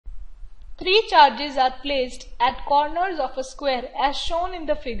Three charges are placed at corners of a square as shown in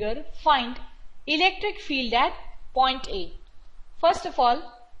the figure. Find electric field at point A. First of all,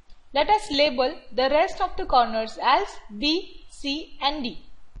 let us label the rest of the corners as B, C and D.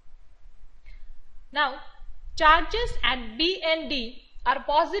 Now, charges at B and D are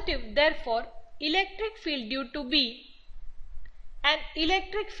positive, therefore electric field due to B and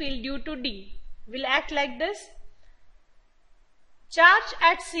electric field due to D will act like this. Charge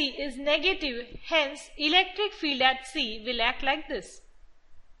at C is negative, hence electric field at C will act like this.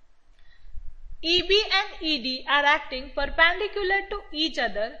 EB and ED are acting perpendicular to each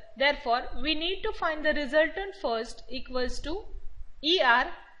other, therefore we need to find the resultant first equals to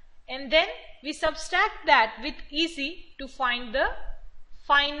ER, and then we subtract that with EC to find the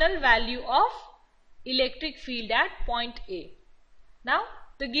final value of electric field at point A. Now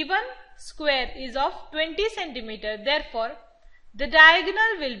the given square is of 20 cm, therefore the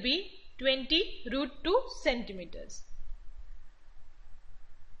diagonal will be 20 root 2 centimeters.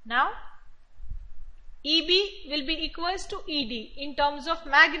 Now EB will be equals to ED in terms of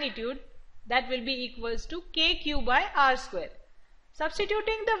magnitude, that will be equals to KQ by R square.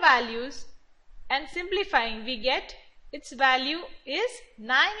 Substituting the values and simplifying, we get its value is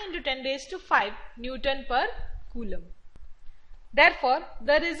 9 into 10 raised to 5 Newton per Coulomb. Therefore,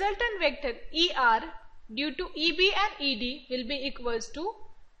 the resultant vector ER due to EB and ED will be equals to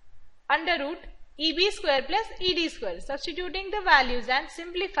under root EB square plus ED square. Substituting the values and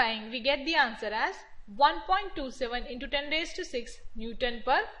simplifying, we get the answer as 1.27 into 10 raised to 6 Newton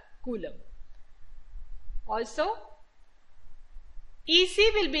per Coulomb. Also, EC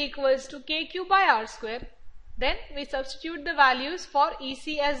will be equals to KQ by R square. Then we substitute the values for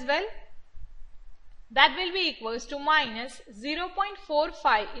EC as well. That will be equals to minus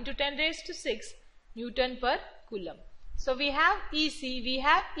 0.45 into 10 raised to 6 Newton per Coulomb. So we have EC, we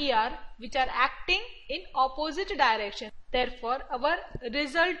have ER which are acting in opposite direction. Therefore, our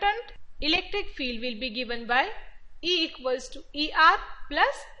resultant electric field will be given by E equals to ER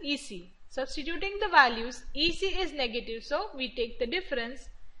plus EC. Substituting the values, EC is negative, so we take the difference.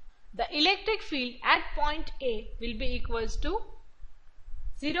 The electric field at point A will be equals to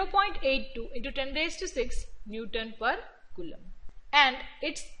 0.82 into 10 raised to 6 Newton per Coulomb, and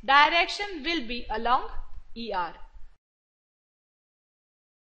its direction will be along ER.